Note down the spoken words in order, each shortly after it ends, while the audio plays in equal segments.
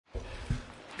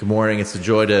Good morning. It's a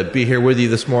joy to be here with you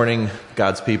this morning,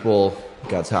 God's people,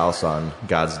 God's house on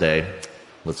God's day.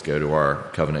 Let's go to our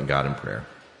covenant God in prayer.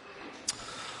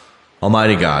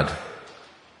 Almighty God,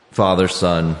 Father,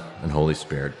 Son, and Holy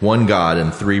Spirit, one God in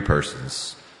three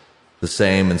persons, the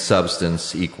same in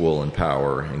substance, equal in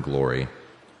power and glory.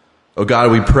 O God,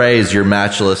 we praise your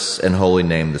matchless and holy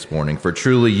name this morning, for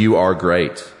truly you are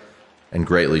great and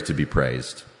greatly to be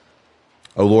praised.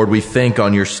 O Lord, we think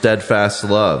on your steadfast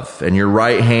love and your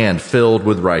right hand filled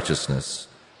with righteousness.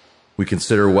 We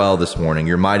consider well this morning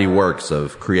your mighty works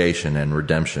of creation and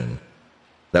redemption,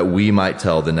 that we might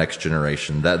tell the next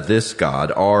generation that this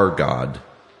God, our God,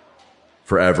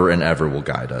 forever and ever will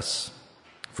guide us,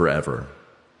 forever,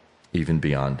 even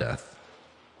beyond death.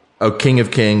 O King of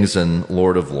kings and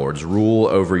Lord of lords, rule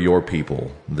over your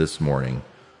people this morning.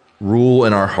 Rule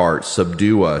in our hearts,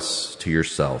 subdue us to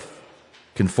yourself.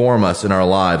 Conform us in our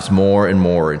lives more and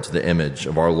more into the image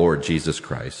of our Lord Jesus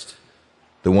Christ,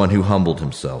 the one who humbled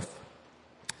himself,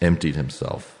 emptied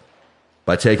himself,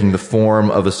 by taking the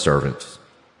form of a servant,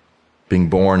 being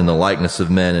born in the likeness of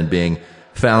men and being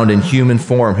found in human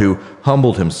form, who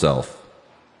humbled himself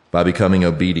by becoming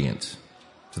obedient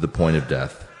to the point of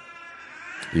death,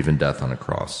 even death on a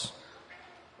cross.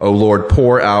 O Lord,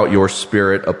 pour out your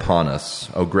Spirit upon us,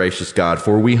 O gracious God,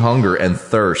 for we hunger and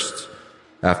thirst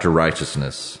after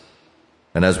righteousness.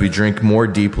 And as we drink more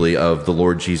deeply of the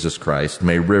Lord Jesus Christ,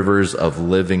 may rivers of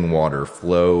living water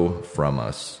flow from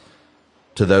us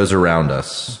to those around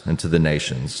us and to the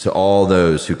nations, to all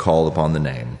those who call upon the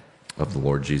name of the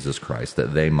Lord Jesus Christ,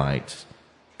 that they might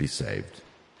be saved.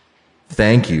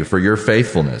 Thank you for your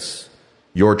faithfulness,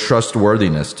 your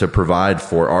trustworthiness to provide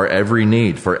for our every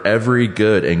need, for every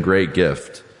good and great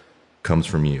gift comes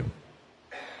from you.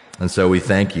 And so we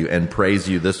thank you and praise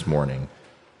you this morning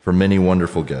for many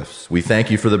wonderful gifts. We thank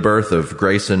you for the birth of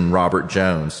Grayson Robert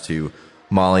Jones to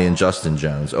Molly and Justin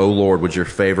Jones. O Lord, would your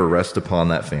favor rest upon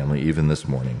that family even this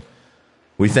morning.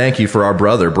 We thank you for our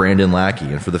brother, Brandon Lackey,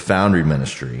 and for the Foundry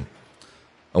Ministry,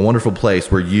 a wonderful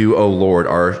place where you, O Lord,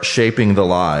 are shaping the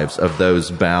lives of those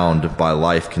bound by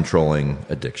life-controlling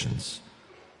addictions.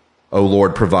 O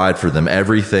Lord, provide for them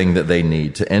everything that they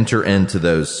need to enter into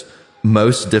those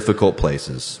most difficult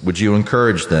places. Would you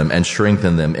encourage them and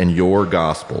strengthen them in your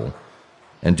gospel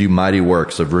and do mighty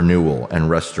works of renewal and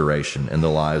restoration in the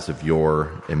lives of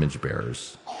your image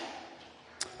bearers.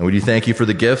 And would you thank you for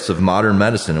the gifts of modern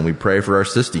medicine, and we pray for our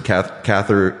sister,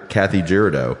 Kathy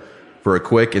Girardeau, for a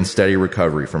quick and steady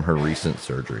recovery from her recent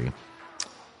surgery.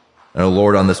 And, O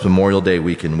Lord, on this Memorial Day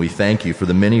weekend, we thank you for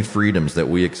the many freedoms that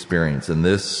we experience in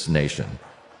this nation,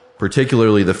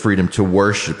 particularly the freedom to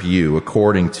worship you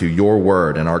according to your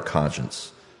word and our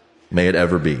conscience. May it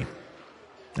ever be.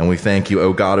 And we thank you,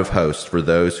 O God of hosts, for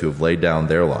those who have laid down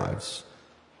their lives,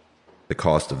 the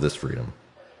cost of this freedom.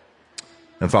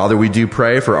 And Father, we do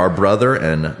pray for our brother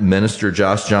and minister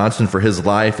Josh Johnson, for his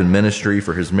life and ministry,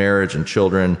 for his marriage and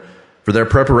children, for their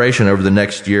preparation over the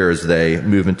next year as they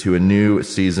move into a new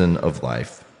season of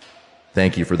life.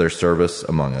 Thank you for their service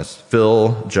among us.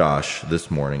 Fill Josh this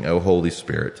morning, O Holy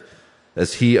Spirit,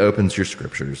 as he opens your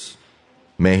scriptures.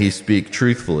 May he speak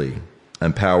truthfully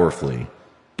and powerfully.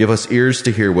 Give us ears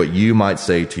to hear what you might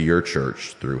say to your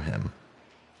church through him.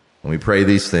 And we pray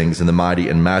these things in the mighty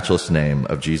and matchless name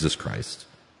of Jesus Christ,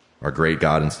 our great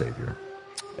God and Savior.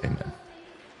 Amen.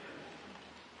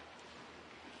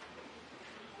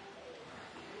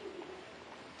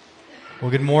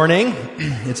 Well, good morning.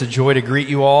 It's a joy to greet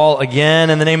you all again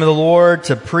in the name of the Lord,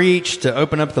 to preach, to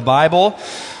open up the Bible.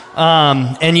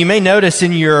 And you may notice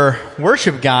in your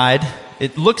worship guide,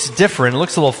 it looks different. It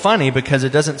looks a little funny because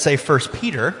it doesn't say 1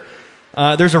 Peter.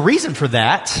 There's a reason for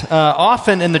that.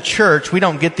 Often in the church, we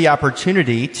don't get the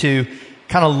opportunity to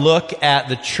kind of look at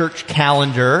the church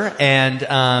calendar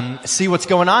and see what's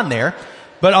going on there.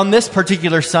 But on this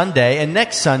particular Sunday and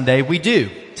next Sunday, we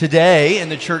do. Today in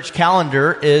the church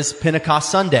calendar is Pentecost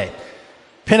Sunday.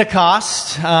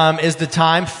 Pentecost is the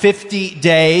time 50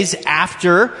 days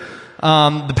after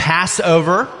the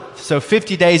Passover. So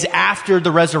 50 days after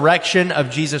the resurrection of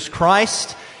Jesus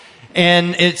Christ.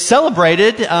 And it's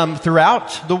celebrated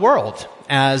throughout the world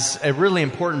as a really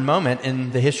important moment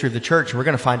in the history of the church. And we're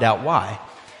going to find out why.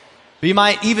 But you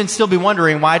might even still be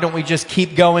wondering, why don't we just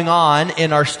keep going on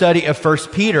in our study of 1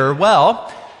 Peter?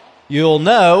 Well, you'll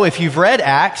know if you've read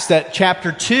Acts that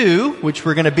chapter 2, which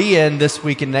we're going to be in this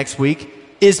week and next week,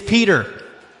 is Peter.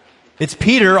 It's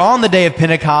Peter on the day of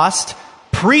Pentecost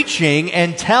preaching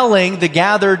and telling the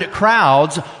gathered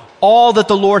crowds all that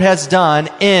the Lord has done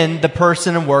in the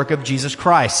person and work of Jesus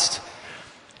Christ.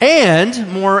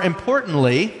 And more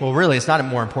importantly, well, really, it's not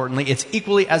more importantly, it's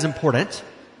equally as important.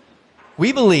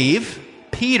 We believe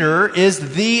Peter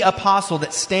is the apostle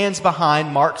that stands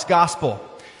behind Mark's gospel.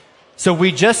 So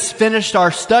we just finished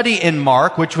our study in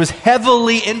Mark, which was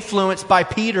heavily influenced by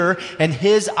Peter and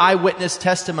his eyewitness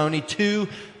testimony to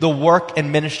the work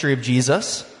and ministry of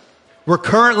Jesus. We're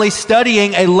currently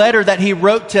studying a letter that he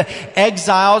wrote to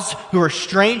exiles who are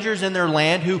strangers in their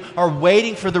land, who are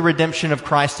waiting for the redemption of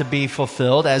Christ to be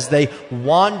fulfilled as they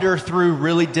wander through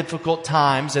really difficult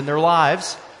times in their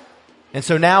lives. And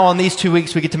so now on these 2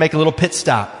 weeks, we get to make a little pit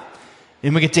stop.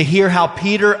 And we get to hear how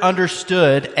Peter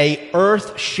understood a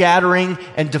earth-shattering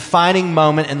and defining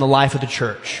moment in the life of the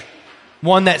church.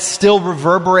 One that still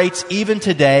reverberates even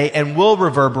today and will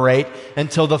reverberate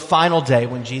until the final day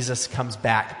when Jesus comes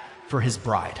back for his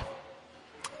bride.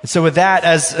 And so with that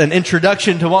as an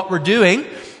introduction to what we're doing,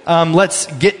 let's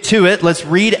get to it. Let's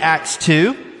read Acts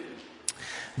 2,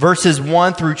 verses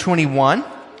 1 through 21.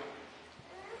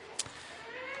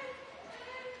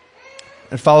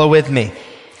 And follow with me.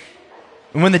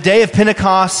 And when the day of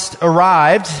Pentecost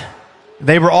arrived,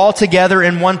 they were all together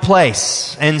in one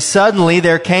place. And suddenly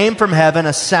there came from heaven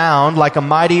a sound like a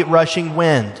mighty rushing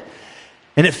wind.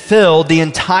 And it filled the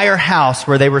entire house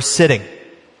where they were sitting.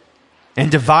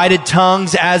 And divided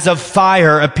tongues as of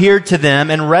fire appeared to them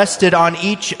and rested on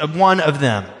each one of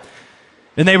them.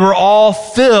 And they were all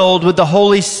filled with the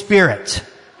Holy Spirit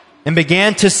and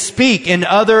began to speak in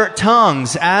other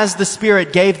tongues as the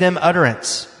Spirit gave them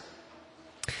utterance.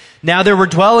 Now there were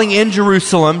dwelling in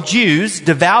Jerusalem Jews,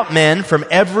 devout men from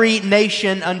every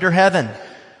nation under heaven.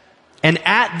 And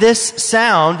at this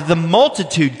sound the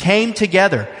multitude came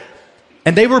together.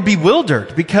 And they were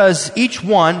bewildered because each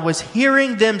one was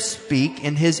hearing them speak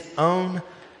in his own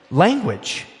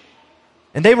language.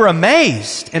 And they were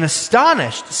amazed and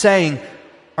astonished, saying,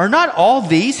 "Are not all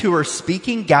these who are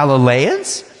speaking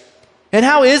Galileans? And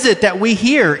how is it that we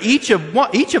hear each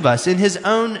of us in his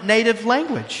own native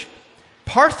language?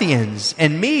 Parthians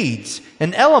and Medes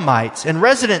and Elamites and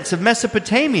residents of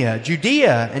Mesopotamia,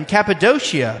 Judea and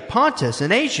Cappadocia, Pontus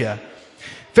and Asia,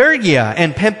 Phrygia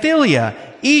and Pamphylia,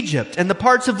 Egypt and the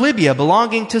parts of Libya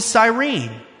belonging to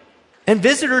Cyrene, and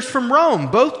visitors from Rome,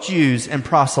 both Jews and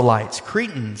proselytes,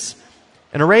 Cretans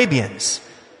and Arabians.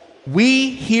 We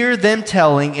hear them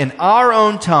telling in our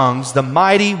own tongues the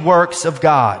mighty works of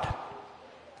God."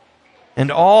 And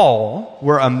all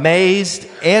were amazed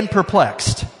and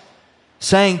perplexed,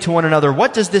 saying to one another,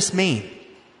 "What does this mean?"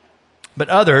 But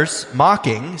others,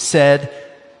 mocking, said,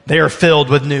 "They are filled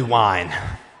with new wine."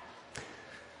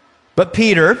 But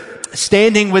Peter,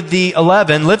 standing with the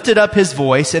 11, lifted up his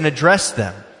voice and addressed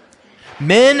them.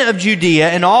 "Men of Judea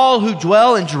and all who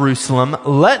dwell in Jerusalem,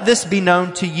 let this be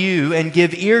known to you and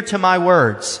give ear to my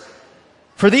words.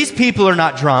 For these people are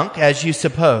not drunk, as you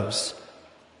suppose,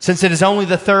 since it is only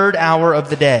the 3rd hour of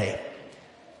the day.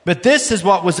 But this is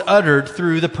what was uttered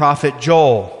through the prophet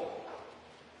Joel.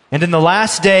 And in the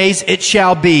last days it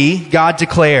shall be, God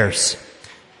declares,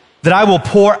 that I will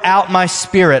pour out my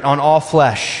Spirit on all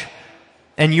flesh.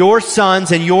 And your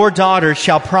sons and your daughters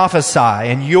shall prophesy,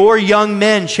 and your young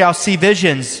men shall see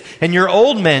visions, and your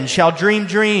old men shall dream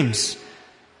dreams.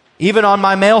 Even on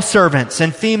my male servants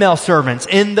and female servants,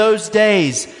 in those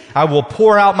days I will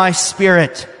pour out my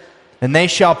Spirit, and they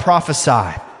shall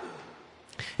prophesy.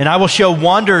 And I will show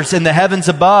wonders in the heavens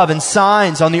above and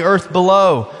signs on the earth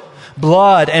below,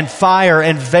 blood and fire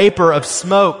and vapor of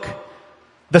smoke.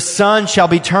 The sun shall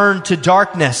be turned to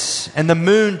darkness and the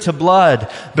moon to blood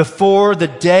before the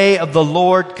day of the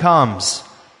Lord comes,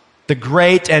 the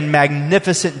great and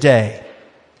magnificent day.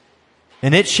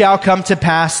 And it shall come to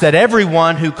pass that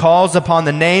everyone who calls upon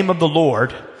the name of the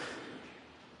Lord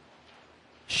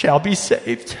shall be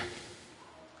saved.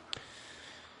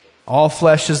 All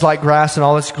flesh is like grass, and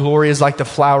all its glory is like the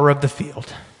flower of the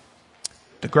field.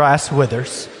 The grass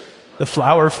withers, the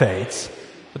flower fades,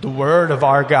 but the word of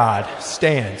our God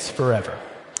stands forever.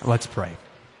 Let's pray.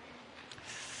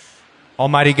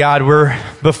 Almighty God, we're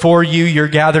before you, your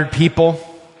gathered people,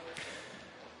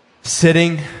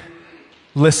 sitting,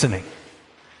 listening.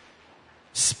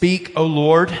 Speak, O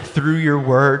Lord, through your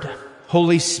word.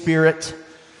 Holy Spirit,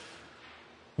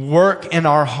 work in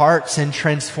our hearts and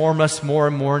transform us more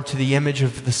and more into the image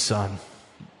of the Son,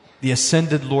 the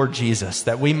ascended Lord Jesus,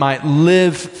 that we might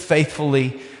live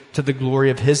faithfully to the glory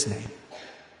of his name.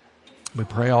 We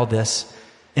pray all this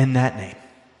in that name.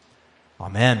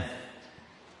 Amen.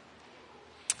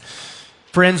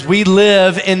 Friends, we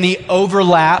live in the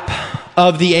overlap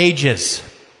of the ages.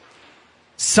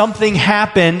 Something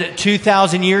happened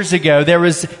 2,000 years ago.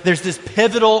 There's this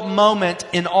pivotal moment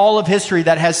in all of history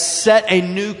that has set a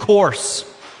new course.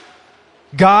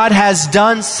 God has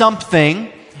done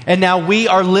something, and now we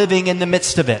are living in the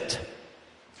midst of it.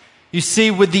 You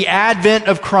see, with the advent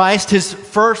of Christ, his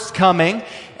first coming,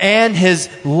 and his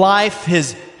life,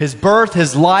 his birth,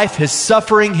 his life, his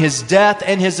suffering, his death,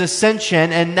 and his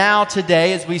ascension, and now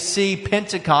today, as we see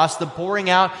Pentecost, the pouring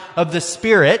out of the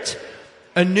Spirit,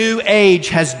 a new age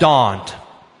has dawned.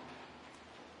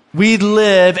 We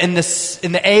live in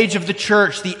the age of the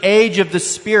church, the age of the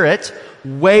Spirit,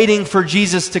 waiting for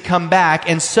Jesus to come back,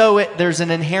 and so there's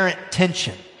an inherent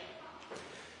tension.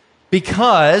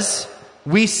 Because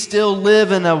we still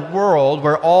live in a world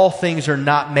where all things are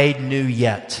not made new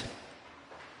yet.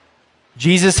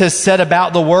 Jesus has set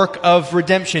about the work of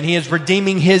redemption. He is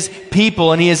redeeming his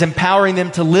people, and he is empowering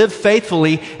them to live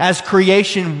faithfully as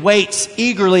creation waits,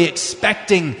 eagerly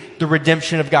expecting the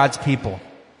redemption of God's people.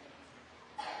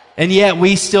 And yet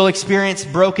we still experience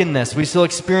brokenness. We still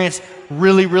experience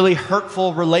really, really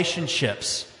hurtful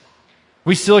relationships.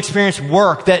 We still experience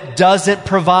work that doesn't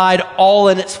provide all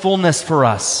in its fullness for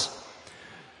us.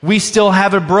 We still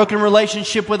have a broken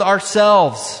relationship with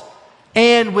ourselves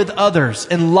and with others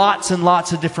in lots and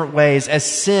lots of different ways as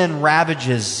sin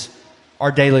ravages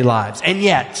our daily lives. And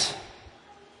yet,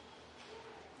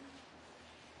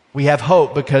 we have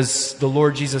hope because the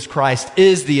Lord Jesus Christ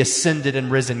is the ascended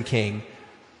and risen King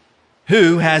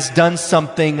who has done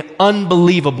something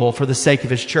unbelievable for the sake of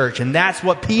his church. And that's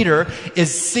what Peter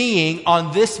is seeing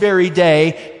on this very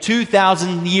day,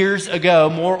 2,000 years ago,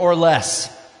 more or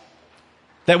less.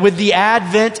 That with the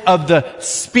advent of the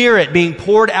Spirit being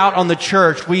poured out on the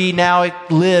church, we now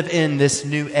live in this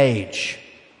new age.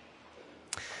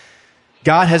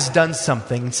 God has done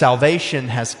something. Salvation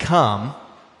has come.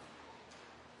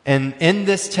 And in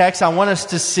this text, I want us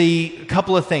to see a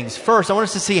couple of things. First, I want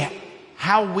us to see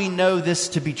how we know this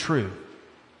to be true.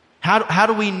 How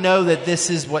do we know that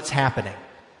this is what's happening?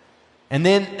 And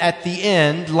then at the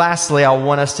end, lastly, I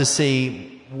want us to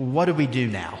see, what do we do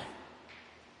now?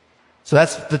 So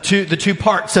that's the two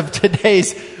parts of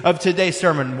today's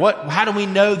sermon. How do we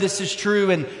know this is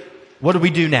true, and what do we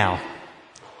do now?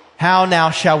 How now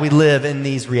shall we live in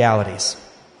these realities?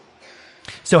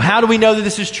 So how do we know that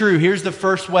this is true? Here's the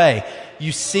first way.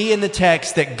 You see in the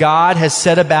text that God has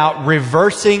set about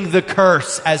reversing the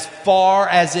curse as far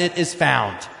as it is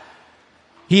found.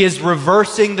 He is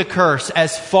reversing the curse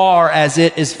as far as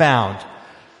it is found.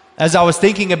 As I was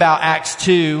thinking about Acts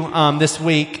 2 this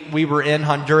week, we were in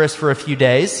Honduras for a few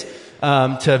days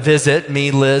to visit, me,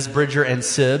 Liz, Bridger, and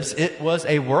Sibs. It was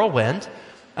a whirlwind,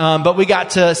 but we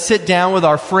got to sit down with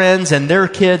our friends and their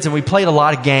kids, and we played a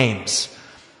lot of games.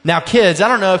 Now, kids, I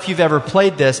don't know if you've ever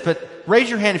played this, but raise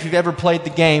your hand if you've ever played the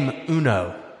game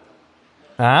Uno.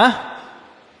 Huh?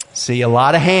 See, a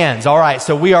lot of hands. All right,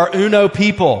 so we are Uno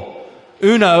people.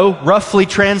 Uno, roughly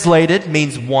translated,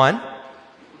 means one.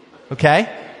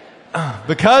 Okay?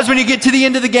 Because when you get to the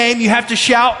end of the game, you have to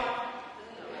shout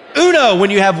Uno when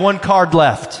you have one card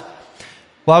left.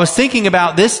 Well, I was thinking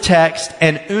about this text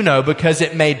and Uno because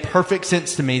it made perfect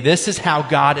sense to me. This is how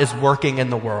God is working in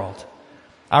the world.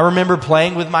 I remember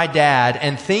playing with my dad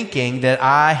and thinking that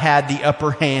I had the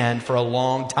upper hand for a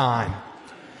long time.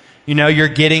 You know, you're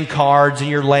getting cards and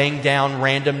you're laying down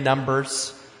random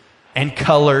numbers and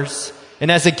colors. And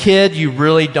as a kid,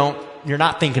 you're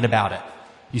not thinking about it.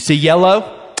 You see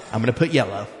yellow? I'm going to put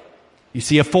yellow. You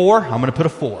see a 4? I'm going to put a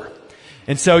 4.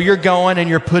 And so you're going and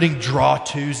you're putting draw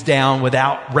twos down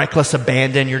without reckless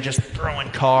abandon. You're just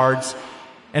throwing cards.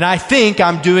 And I think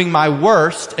I'm doing my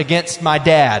worst against my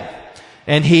dad.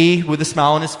 And he, with a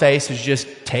smile on his face, is just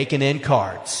taking in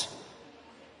cards.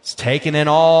 He's taking in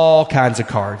all kinds of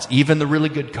cards, even the really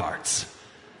good cards.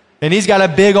 And he's got a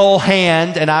big old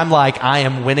hand, and I'm like, I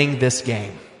am winning this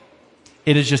game.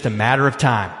 It is just a matter of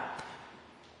time.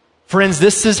 Friends,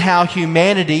 this is how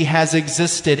humanity has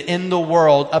existed in the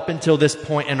world up until this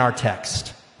point in our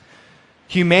text.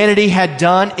 Humanity had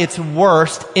done its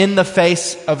worst in the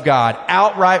face of God.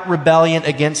 Outright rebellion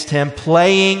against Him,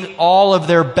 playing all of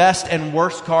their best and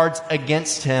worst cards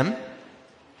against Him,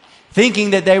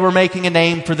 thinking that they were making a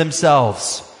name for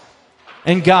themselves.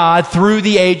 And God, through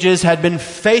the ages, had been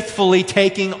faithfully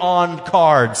taking on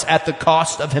cards at the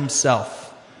cost of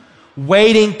Himself,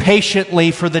 waiting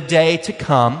patiently for the day to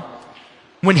come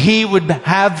when He would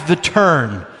have the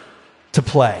turn to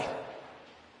play.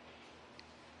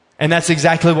 And that's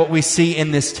exactly what we see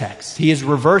in this text. He is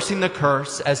reversing the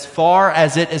curse as far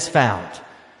as it is found.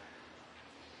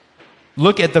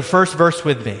 Look at the first verse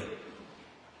with me.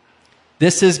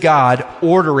 This is God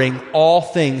ordering all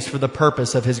things for the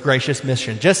purpose of His gracious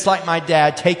mission. Just like my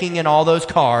dad taking in all those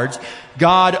cards,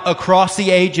 God across the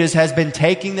ages has been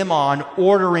taking them on,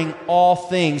 ordering all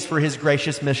things for His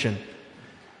gracious mission.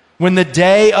 When the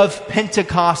day of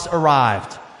Pentecost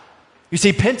arrived, you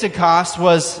see, Pentecost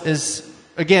is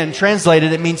again,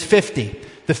 translated, it means 50,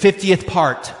 the 50th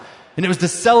part. And it was the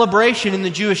celebration in the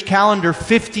Jewish calendar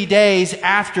 50 days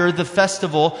after the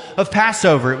festival of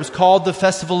Passover. It was called the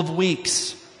Festival of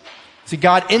Weeks. See,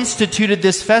 God instituted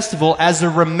this festival as a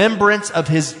remembrance of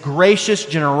His gracious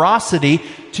generosity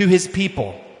to His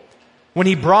people. When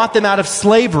He brought them out of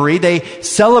slavery, they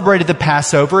celebrated the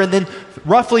Passover, and then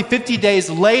roughly 50 days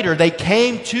later, they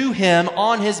came to Him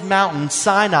on His mountain,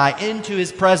 Sinai, into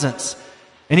His presence.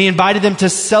 And He invited them to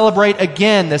celebrate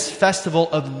again this festival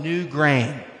of new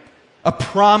grain, a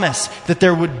promise that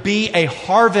there would be a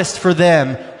harvest for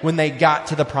them when they got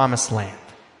to the promised land.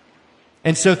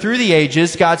 And so through the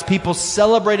ages, God's people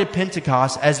celebrated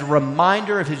Pentecost as a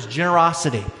reminder of His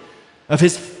generosity, of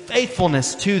His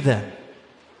faithfulness to them.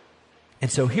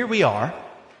 And so here we are,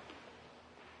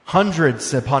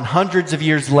 hundreds upon hundreds of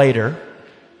years later,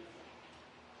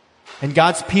 and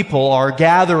God's people are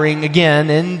gathering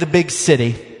again in the big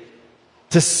city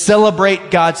to celebrate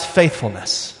God's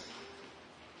faithfulness.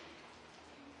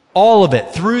 All of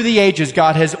it, through the ages,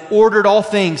 God has ordered all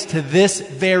things to this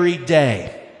very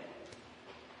day.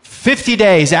 50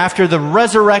 days after the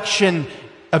resurrection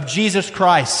of Jesus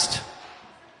Christ,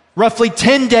 roughly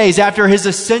 10 days after His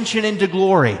ascension into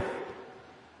glory,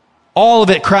 all of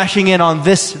it crashing in on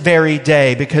this very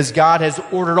day because God has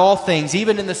ordered all things,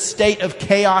 even in the state of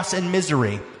chaos and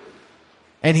misery,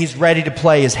 and He's ready to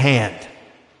play His hand.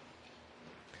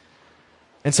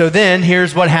 And so then,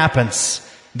 here's what happens.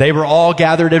 They were all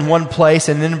gathered in one place,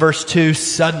 and then verse 2,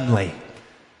 suddenly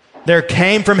there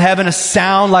came from heaven a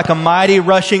sound like a mighty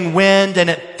rushing wind, and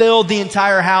it filled the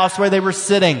entire house where they were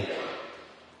sitting.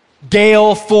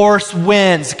 Gale force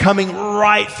winds coming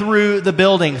right through the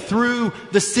building, through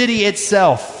the city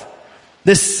itself.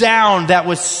 This sound that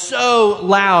was so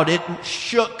loud, it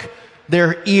shook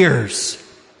their ears.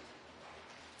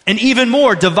 And even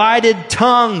more, divided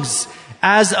tongues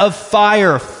as of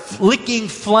fire, licking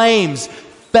flames,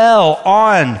 fell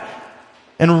on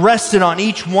and rested on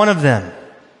each one of them.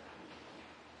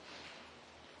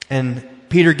 And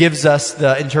Peter gives us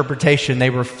the interpretation. They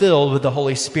were filled with the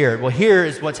Holy Spirit. Well, here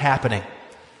is what's happening.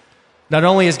 Not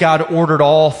only has God ordered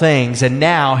all things, and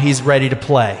now He's ready to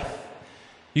play.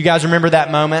 You guys remember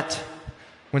that moment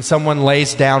when someone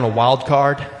lays down a wild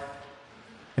card?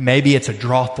 And maybe it's a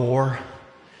draw 4,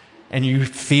 and you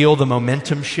feel the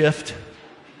momentum shift.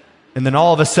 And then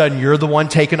all of a sudden, you're the one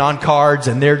taking on cards,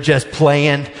 and they're just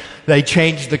playing. They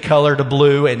change the color to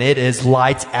blue, and it is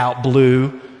lights out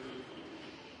blue.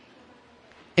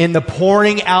 In the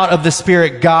pouring out of the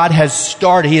Spirit, God has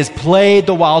started. He has played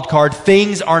the wild card.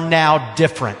 Things are now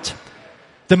different.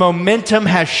 The momentum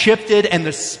has shifted, and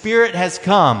the Spirit has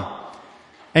come.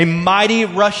 A mighty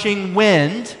rushing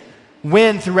wind.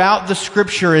 Wind throughout the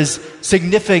Scripture is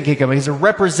significant because it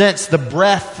represents the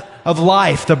breath of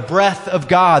life, the breath of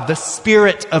God, the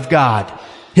Spirit of God,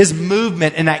 His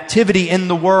movement and activity in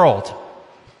the world.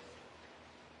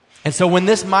 And so when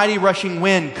this mighty rushing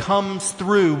wind comes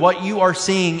through, what you are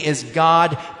seeing is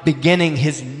God beginning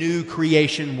His new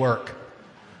creation work.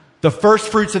 The first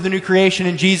fruits of the new creation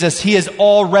in Jesus, He has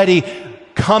already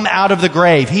come out of the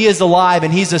grave. He is alive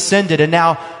and He's ascended. And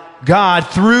now God,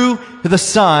 through the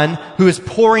Son, who is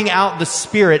pouring out the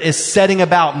Spirit, is setting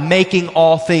about making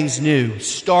all things new,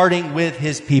 starting with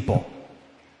His people.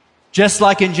 Just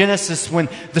like in Genesis, when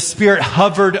the Spirit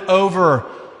hovered over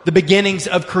the beginnings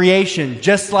of creation,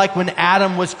 just like when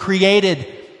Adam was created,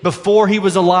 before he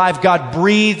was alive, God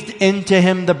breathed into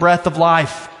him the breath of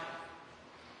life.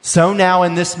 So now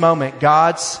in this moment,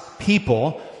 God's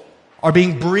people are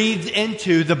being breathed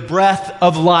into the breath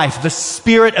of life, the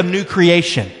Spirit of new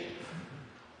creation.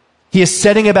 He is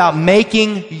setting about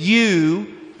making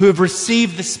you who have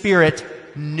received the Spirit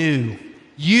new.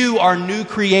 You are new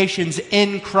creations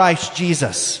in Christ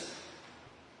Jesus.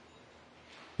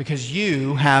 Because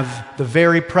you have the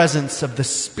very presence of the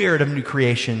Spirit of new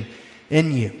creation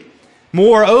in you.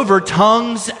 Moreover,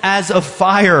 tongues as of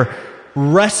fire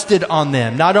rested on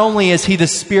them. Not only is He the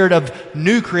Spirit of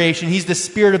new creation, He's the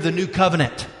Spirit of the new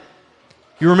covenant.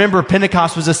 You remember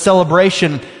Pentecost was a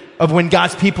celebration of when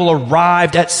God's people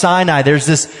arrived at Sinai. There's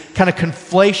this kind of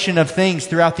conflation of things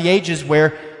throughout the ages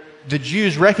where the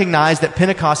Jews recognized that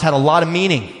Pentecost had a lot of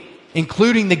meaning,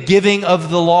 including the giving of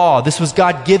the law. This was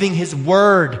God giving His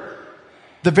word,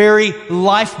 the very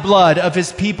lifeblood of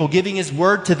His people, giving His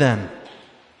word to them.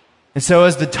 And so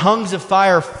as the tongues of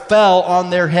fire fell on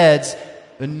their heads,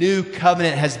 the new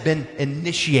covenant has been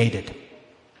initiated.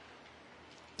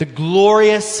 The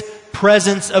glorious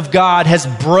presence of God has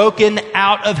broken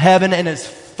out of heaven and is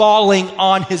falling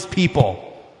on His people.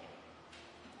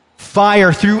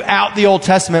 Fire throughout the Old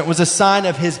Testament was a sign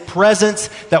of His presence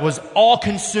that was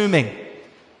all-consuming.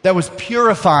 that was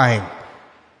purifying,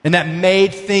 and that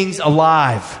made things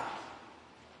alive.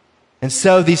 And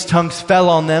so these tongues fell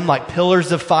on them like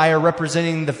pillars of fire,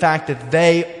 representing the fact that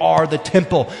they are the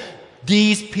temple.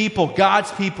 These people,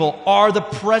 God's people, are the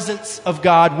presence of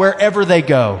God wherever they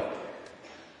go.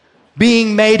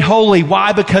 Being made holy.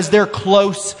 Why? Because they're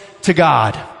close to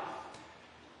God.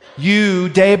 You,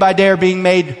 day by day, are being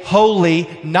made holy,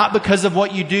 not because of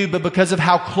what you do, but because of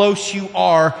how close you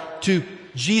are to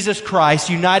Jesus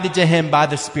Christ, united to Him by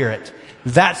the Spirit.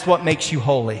 That's what makes you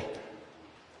holy.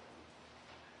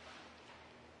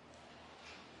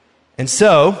 And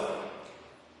so,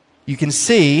 you can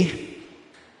see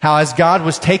how as God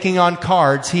was taking on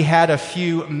cards, He had a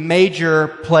few major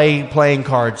playing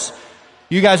cards.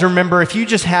 You guys remember, if you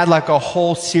just had like a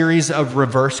whole series of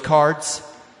reverse cards,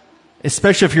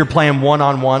 especially if you're playing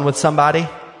one-on-one with somebody,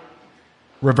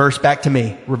 reverse back to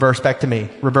me, reverse back to me,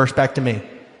 reverse back to me,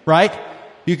 right?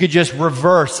 You could just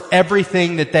reverse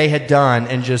everything that they had done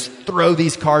and just throw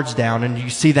these cards down, and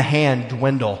you see the hand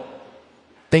dwindle.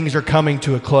 Things are coming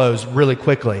to a close really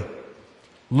quickly.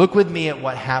 Look with me at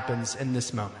what happens in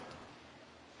this moment.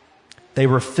 They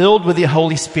were filled with the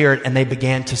Holy Spirit and they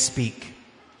began to speak.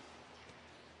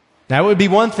 Now, it would be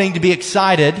one thing to be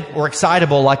excited or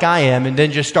excitable like I am and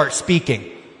then just start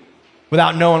speaking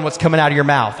without knowing what's coming out of your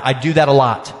mouth. I do that a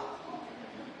lot.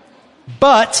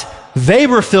 But they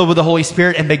were filled with the Holy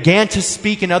Spirit and began to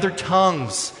speak in other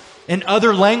tongues, in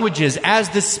other languages, as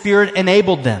the Spirit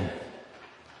enabled them.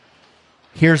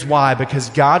 Here's why. Because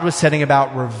God was setting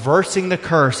about reversing the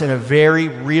curse in a very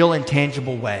real and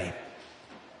tangible way.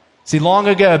 See, long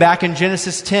ago, back in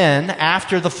Genesis 10,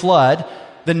 after the flood,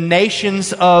 the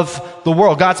nations of the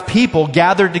world, God's people,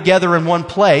 gathered together in one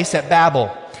place at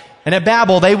Babel. And at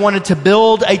Babel, they wanted to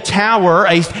build a tower,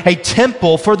 a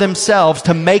temple for themselves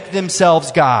to make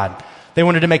themselves God. They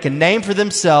wanted to make a name for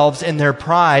themselves in their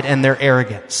pride and their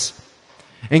arrogance.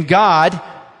 And God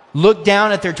looked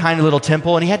down at their tiny little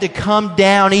temple, and He had to come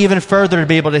down even further to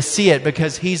be able to see it,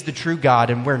 because He's the true God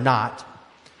and we're not.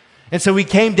 And so He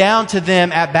came down to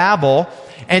them at Babel,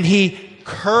 and He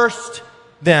cursed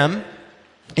them,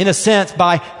 in a sense,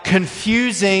 by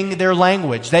confusing their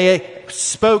language. They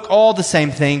spoke all the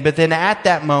same thing, but then at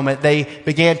that moment, they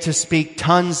began to speak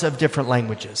tons of different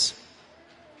languages.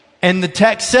 And the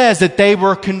text says that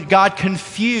God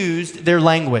confused their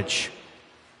language.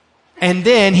 And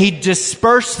then He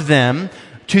dispersed them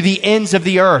to the ends of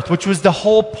the earth, which was the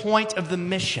whole point of the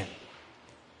mission.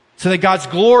 So that God's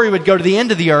glory would go to the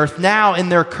end of the earth. Now, in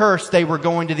their curse, they were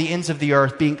going to the ends of the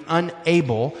earth, being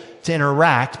unable to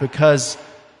interact because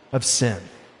of sin.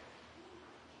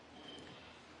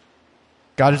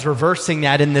 God is reversing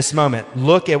that in this moment.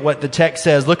 Look at what the text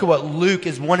says. Look at what Luke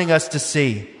is wanting us to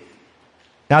see.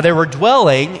 Now, there were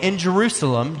dwelling in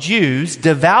Jerusalem Jews,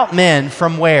 devout men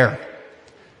from where?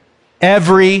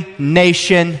 Every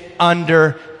nation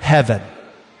under heaven.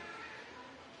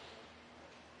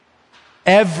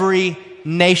 Every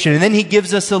nation. And then He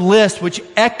gives us a list which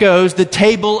echoes the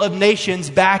table of nations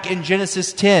back in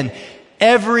Genesis 10.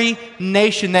 Every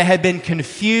nation that had been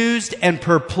confused and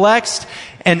perplexed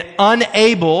and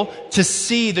unable to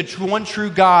see the one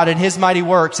true God and His mighty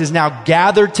works is now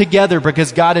gathered together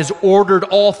because God has ordered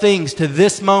all things to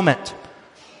this moment.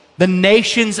 The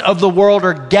nations of the world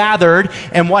are gathered,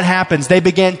 and what happens? They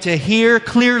begin to hear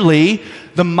clearly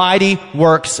the mighty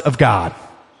works of God.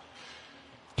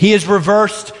 He has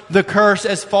reversed the curse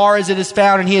as far as it is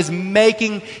found, and He is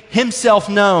making Himself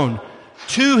known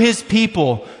to His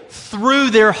people through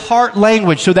their heart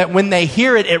language, so that when they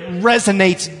hear it, it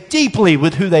resonates deeply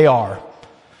with who they are.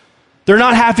 They're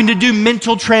not having to do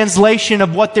mental translation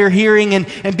of what they're hearing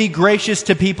and be gracious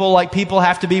to people like people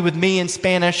have to be with me in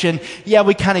Spanish and, yeah,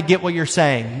 we kind of get what you're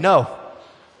saying. No.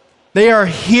 They are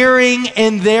hearing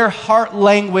in their heart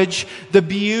language the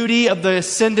beauty of the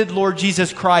ascended Lord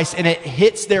Jesus Christ, and it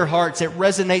hits their hearts. It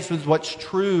resonates with what's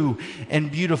true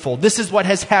and beautiful. This is what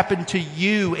has happened to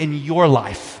you in your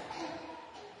life.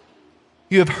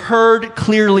 You have heard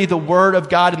clearly the word of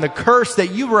God, and the curse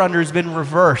that you were under has been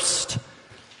reversed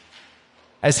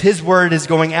as His word is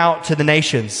going out to the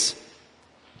nations.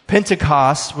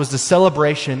 Pentecost was the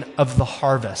celebration of the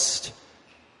harvest.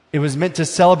 It was meant to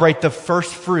celebrate the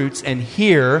first fruits, and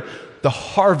here the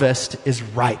harvest is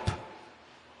ripe.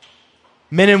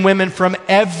 Men and women from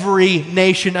every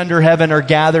nation under heaven are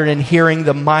gathered and hearing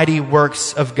the mighty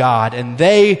works of God. And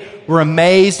they were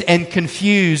amazed and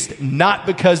confused, not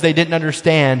because they didn't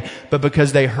understand, but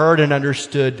because they heard and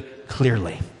understood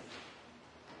clearly.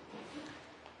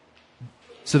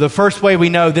 So the first way we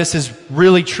know this is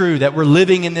really true, that we're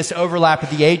living in this overlap of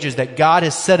the ages, that God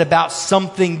has set about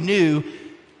something new,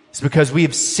 It's because we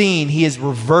have seen he is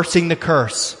reversing the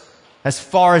curse as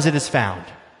far as it is found.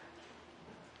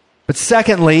 But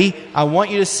secondly, I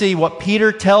want you to see what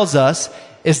Peter tells us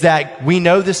is that we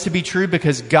know this to be true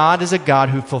because God is a God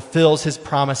who fulfills his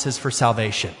promises for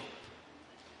salvation.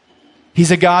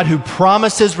 He's a God who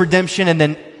promises redemption and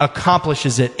then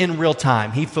accomplishes it in real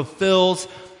time. He fulfills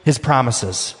his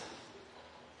promises.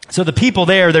 So the people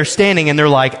there, they're standing and they're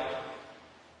like,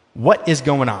 what is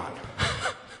going on?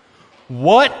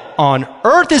 What on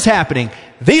earth is happening?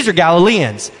 These are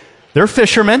Galileans. They're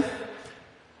fishermen.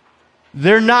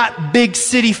 They're not big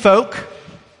city folk.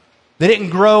 They didn't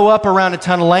grow up around a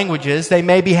ton of languages. They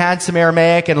maybe had some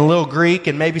Aramaic and a little Greek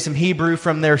and maybe some Hebrew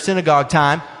from their synagogue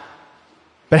time.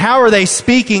 But how are they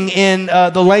speaking in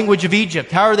the language of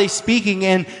Egypt? How are they speaking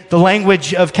in the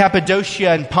language of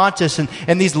Cappadocia and Pontus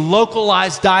and these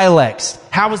localized dialects?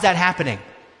 How is that happening?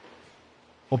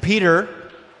 Well, Peter,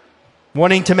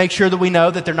 wanting to make sure that we know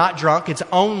that they're not drunk, it's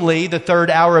only the third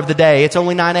hour of the day. It's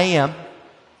only 9 a.m.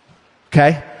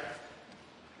 Okay?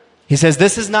 He says,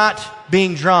 this is not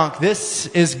being drunk. This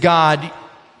is God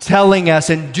telling us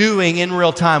and doing in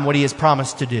real time what he has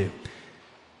promised to do.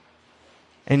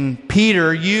 And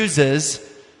Peter uses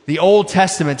the Old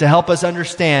Testament to help us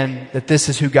understand that this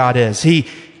is who God is. He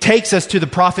takes us to the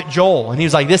prophet Joel, and he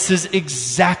was like, this is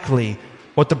exactly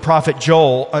what the prophet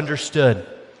Joel understood.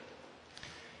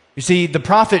 You see, the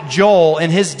prophet Joel, in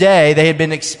his day, they had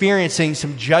been experiencing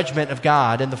some judgment of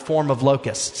God in the form of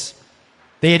locusts.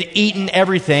 They had eaten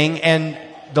everything, and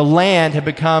the land had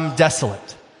become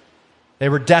desolate. They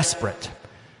were desperate.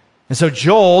 And so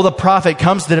Joel, the prophet,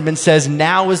 comes to them and says,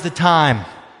 now is the time.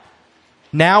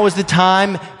 Now is the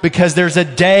time because there's a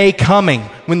day coming.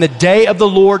 When the day of the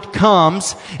Lord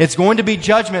comes, it's going to be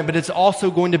judgment, but it's also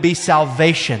going to be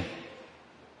salvation.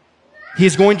 He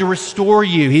is going to restore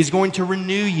you. He's going to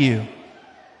renew you.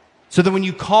 So that when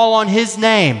you call on his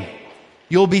name,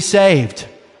 you'll be saved.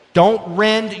 Don't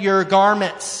rend your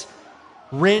garments.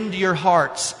 Rend your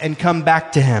hearts and come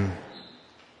back to him.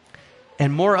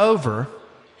 And moreover,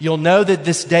 you'll know that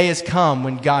this day has come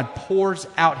when God pours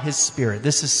out his Spirit.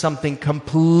 This is something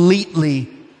completely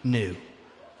new.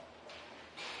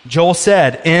 Joel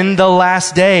said, in the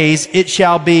last days it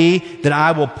shall be that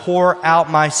I will pour out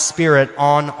my Spirit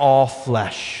on all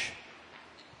flesh.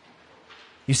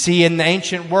 You see, in the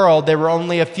ancient world, there were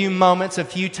only a few moments, a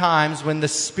few times when the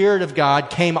Spirit of God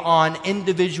came on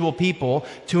individual people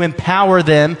to empower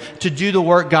them to do the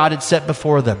work God had set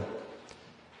before them.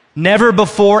 Never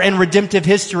before in redemptive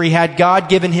history had God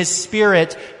given his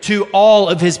Spirit to all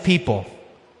of his people.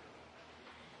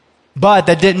 But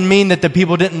that didn't mean that the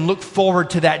people didn't look forward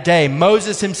to that day.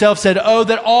 Moses himself said, oh,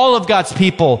 that all of God's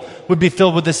people would be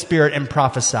filled with the Spirit and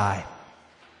prophesy.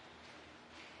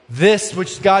 This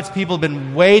which God's people have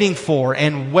been waiting for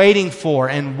and waiting for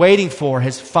and waiting for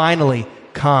has finally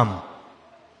come.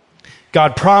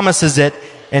 God promises it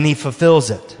and he fulfills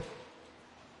it.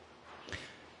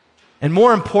 And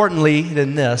more importantly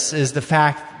than this is the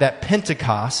fact that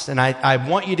Pentecost, and I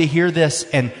want you to hear this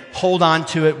and hold on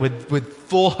to it with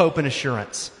full hope and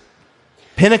assurance.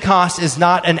 Pentecost is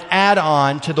not an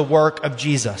add-on to the work of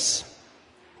Jesus.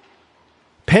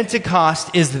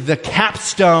 Pentecost is the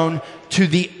capstone to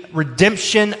the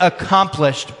redemption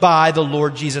accomplished by the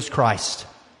Lord Jesus Christ.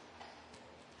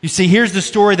 You see, here's the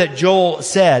story that Joel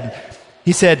said.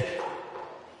 He said,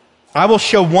 I will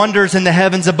show wonders in the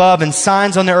heavens above and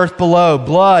signs on the earth below,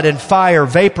 blood and fire,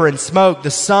 vapor and smoke. The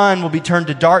sun will be turned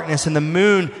to darkness and the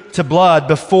moon to blood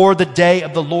before the day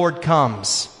of the Lord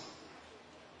comes.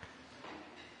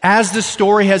 As the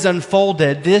story has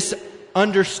unfolded, this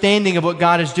understanding of what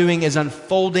God is doing is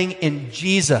unfolding in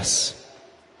Jesus.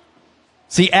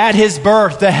 See, at his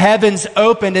birth, the heavens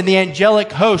opened and the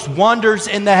angelic host, wonders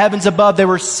in the heavens above. They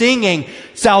were singing,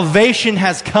 salvation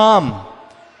has come.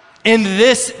 In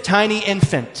this tiny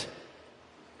infant.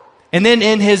 And then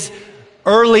in his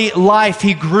early life,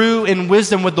 he grew in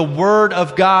wisdom with the word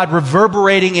of God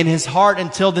reverberating in his heart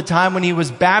until the time when he was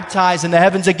baptized and the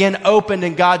heavens again opened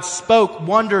and God spoke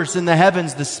wonders in the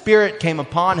heavens. The Spirit came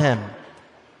upon him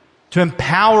to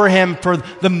empower him for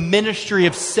the ministry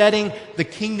of setting the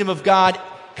kingdom of God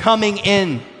coming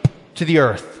in to the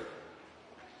earth.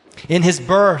 In his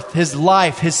birth, his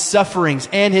life, his sufferings,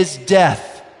 and his death.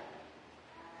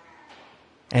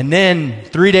 And then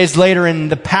 3 days later in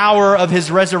the power of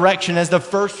his resurrection as the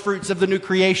first fruits of the new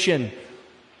creation.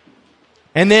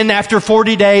 And then after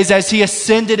 40 days as he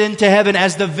ascended into heaven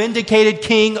as the vindicated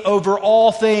king over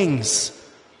all things.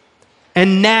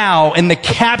 And now in the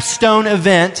capstone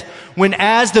event when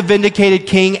as the vindicated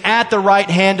king at the right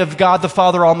hand of God the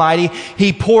Father Almighty,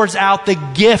 he pours out the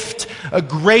gift, a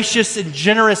gracious and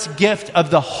generous gift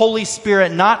of the Holy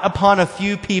Spirit, not upon a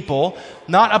few people,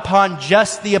 not upon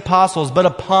just the apostles, but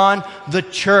upon the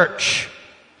church.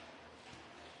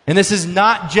 And this is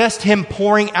not just him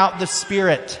pouring out the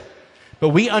Spirit, but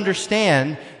we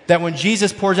understand that when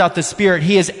Jesus pours out the Spirit,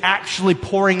 he is actually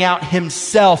pouring out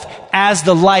himself as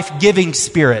the life-giving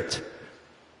Spirit.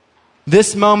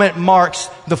 This moment marks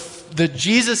the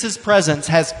Jesus' presence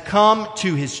has come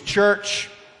to his church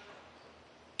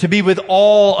to be with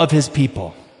all of his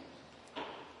people.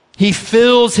 He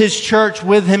fills his church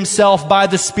with himself by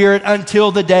the Spirit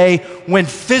until the day when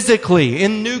physically,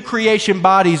 in new creation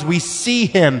bodies, we see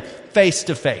him face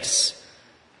to face.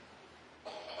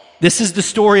 This is the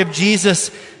story of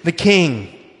Jesus the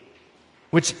King,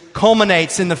 which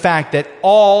culminates in the fact that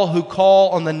all who call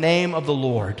on the name of the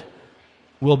Lord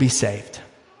will be saved.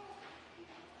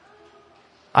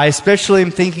 I especially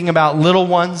am thinking about little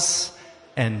ones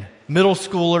and middle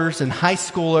schoolers and high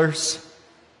schoolers.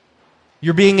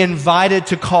 You're being invited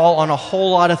to call on a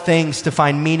whole lot of things to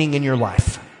find meaning in your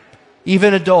life.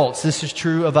 Even adults, this is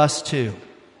true of us too.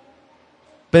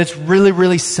 But it's really,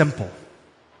 really simple.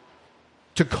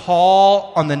 To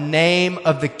call on the name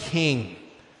of the King.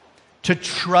 To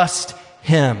trust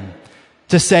him.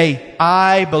 To say,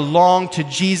 I belong to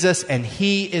Jesus and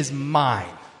he is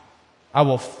mine. I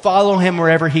will follow him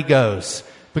wherever he goes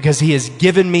because he has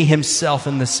given me himself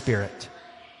in the Spirit.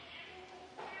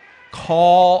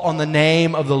 Call on the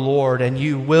name of the Lord and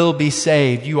you will be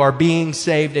saved. You are being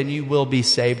saved and you will be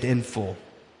saved in full.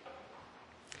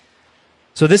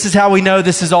 So this is how we know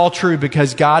this is all true,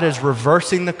 because God is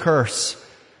reversing the curse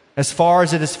as far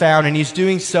as it is found, and he's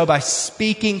doing so by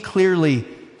speaking clearly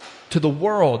to the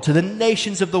world, to the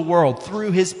nations of the world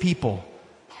through his people,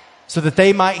 so that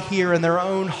they might hear in their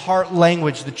own heart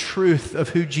language the truth of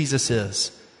who Jesus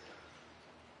is.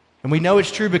 And we know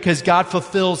it's true because God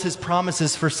fulfills his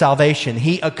promises for salvation.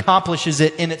 He accomplishes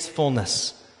it in its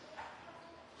fullness.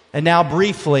 And now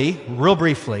briefly, real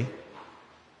briefly,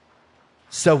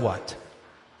 so what?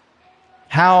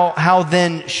 How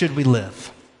then should we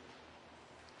live?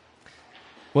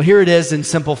 Well, here it is in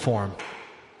simple form.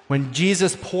 When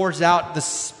Jesus pours out the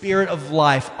Spirit of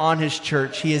life on his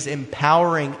church, he is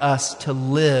empowering us to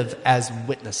live as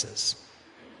witnesses.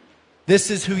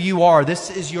 This is who you are. This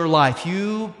is your life.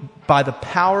 You, by the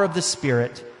power of the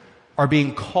Spirit, are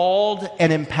being called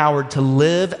and empowered to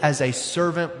live as a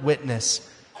servant witness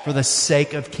for the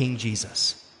sake of King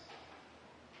Jesus.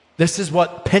 This is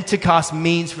what Pentecost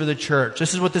means for the church.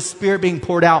 This is what the Spirit being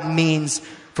poured out means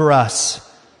for us.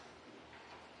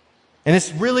 And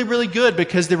it's really, really good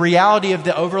because the reality of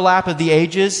the overlap of the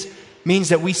ages means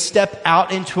that we step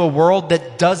out into a world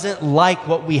that doesn't like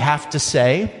what we have to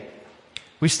say.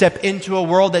 We step into a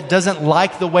world that doesn't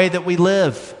like the way that we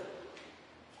live.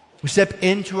 We step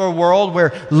into a world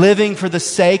where living for the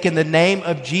sake and the name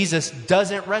of Jesus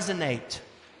doesn't resonate.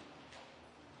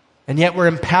 And yet we're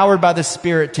empowered by the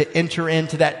Spirit to enter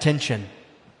into that tension.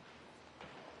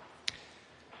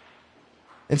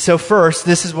 And so first,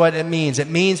 this is what it means. It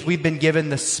means we've been given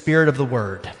the Spirit of the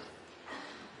Word.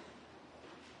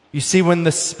 You see, when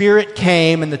the Spirit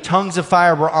came and the tongues of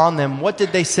fire were on them, what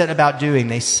did they set about doing?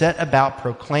 They set about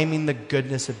proclaiming the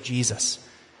goodness of Jesus.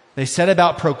 They set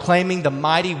about proclaiming the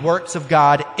mighty works of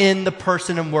God in the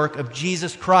person and work of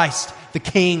Jesus Christ, the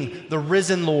King, the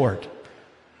risen Lord.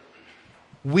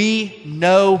 We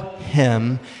know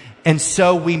him, and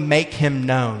so we make him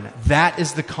known. That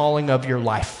is the calling of your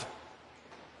life.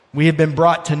 We have been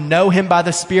brought to know him by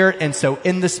the Spirit, and so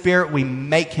in the Spirit we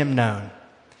make him known.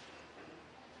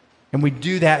 And we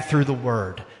do that through the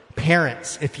Word.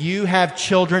 Parents, if you have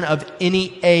children of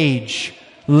any age,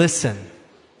 listen.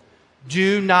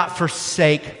 Do not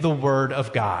forsake the Word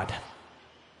of God.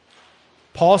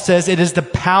 Paul says it is the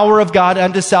power of God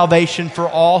unto salvation for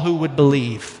all who would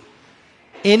believe.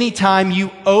 Anytime you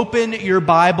open your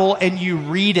Bible and you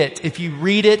read it, if you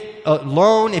read it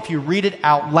alone, if you read it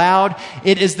out loud,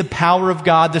 it is the power of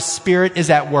God. The Spirit is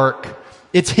at work.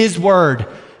 It's his word.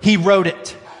 He wrote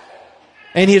it.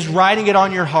 And he is writing it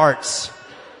on your hearts.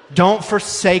 Don't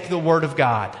forsake the word of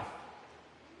God.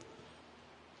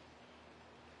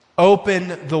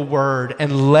 Open the word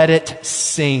and let it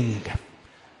sing.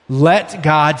 Let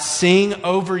God sing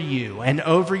over you and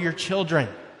over your children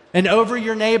and over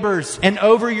your neighbors and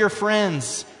over your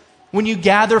friends. When you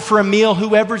gather for a meal,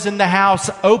 whoever's in the house,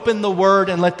 open the word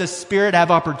and let the Spirit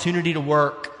have opportunity to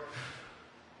work.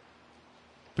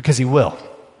 Because he will.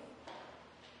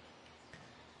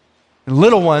 And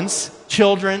little ones,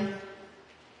 children,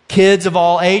 kids of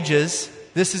all ages,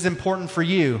 this is important for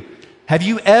you. Have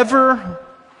you ever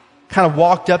kind of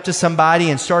walked up to somebody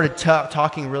and started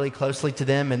talking really closely to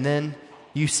them, and then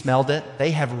you smelled it?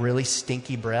 They have really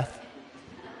stinky breath.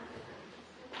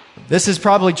 This is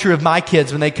probably true of my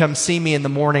kids when they come see me in the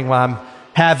morning while I'm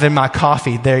having my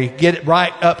coffee. They get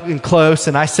right up and close,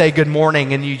 and I say good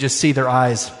morning, and you just see their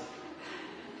eyes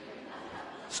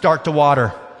start to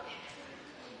water.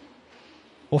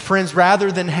 Well, friends,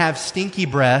 rather than have stinky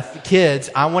breath, kids,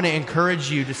 I want to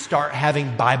encourage you to start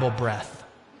having Bible breath.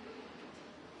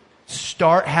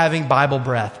 Start having Bible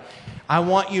breath. I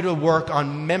want you to work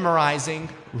on memorizing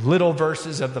little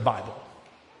verses of the Bible.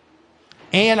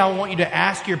 And I want you to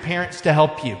ask your parents to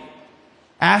help you.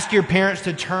 Ask your parents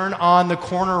to turn on the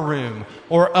Corner Room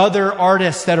or other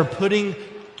artists that are putting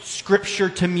scripture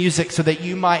to music so that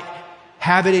you might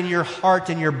have it in your heart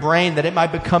and your brain, that it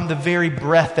might become the very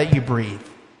breath that you breathe.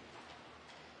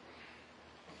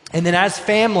 And then as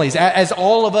families, as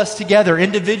all of us together,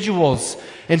 individuals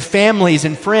and families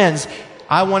and friends,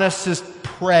 I want us to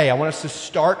pray. I want us to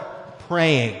start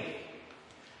praying.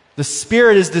 The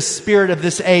Spirit is the Spirit of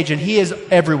this age, and He is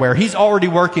everywhere. He's already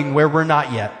working where we're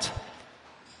not yet.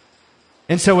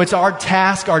 And so it's our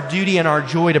task, our duty, and our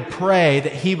joy to pray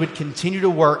that He would continue to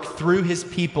work through His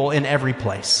people in every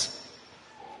place.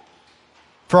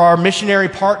 For our missionary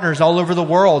partners all over the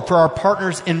world, for our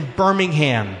partners in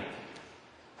Birmingham,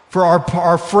 for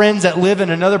our friends that live in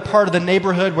another part of the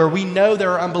neighborhood where we know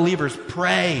there are unbelievers,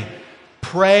 pray.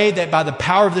 Pray that by the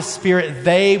power of the Spirit,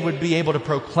 they would be able to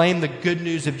proclaim the good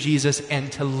news of Jesus and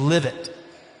to live it,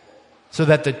 so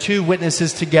that the two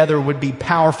witnesses together would be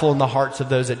powerful in the hearts of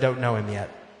those that don't know Him yet.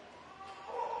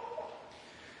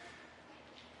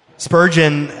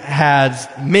 Spurgeon has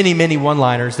many, many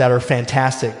one-liners that are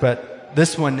fantastic, but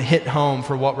this one hit home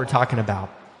for what we're talking about.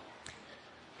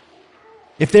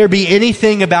 If there be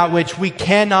anything about which we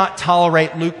cannot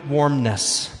tolerate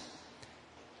lukewarmness,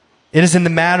 it is in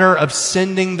the matter of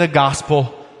sending the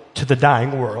gospel to the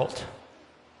dying world.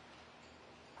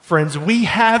 Friends, we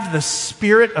have the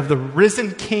Spirit of the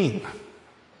risen King.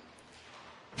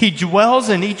 He dwells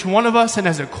in each one of us, and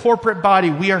as a corporate body,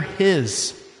 we are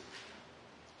His.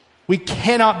 We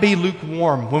cannot be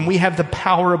lukewarm when we have the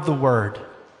power of the Word.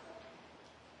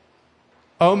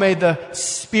 Oh, may the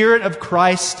Spirit of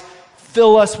Christ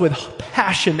fill us with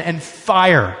passion and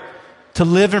fire to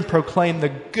live and proclaim the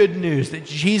good news that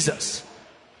Jesus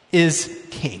is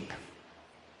King.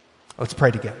 Let's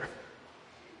pray together.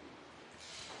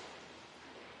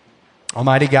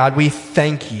 Almighty God, we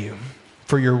thank You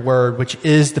for Your word, which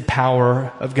is the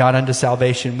power of God unto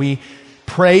salvation. We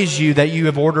praise You that You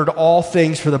have ordered all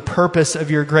things for the purpose of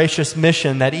Your gracious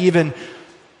mission, that even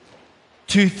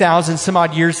 2,000 some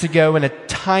odd years ago in a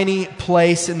tiny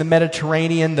place in the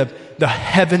Mediterranean, the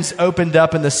heavens opened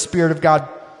up and the Spirit of God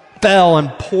fell and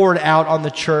poured out on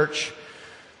the church.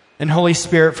 And Holy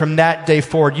Spirit, from that day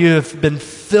forward, You have been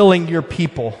filling Your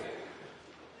people,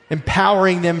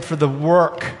 empowering them for the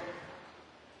work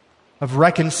of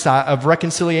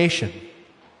reconciliation,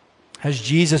 as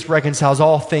Jesus reconciles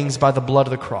all things by the blood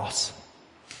of the cross.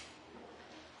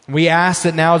 We ask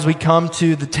that now as we come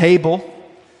to the table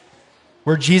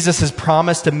where Jesus has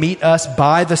promised to meet us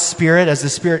by the Spirit, as the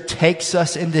Spirit takes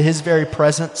us into His very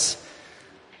presence,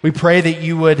 we pray that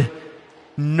You would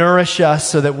nourish us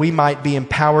so that we might be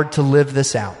empowered to live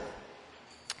this out.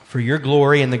 For Your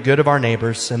glory and the good of our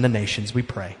neighbors and the nations, we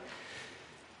pray.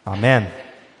 Amen.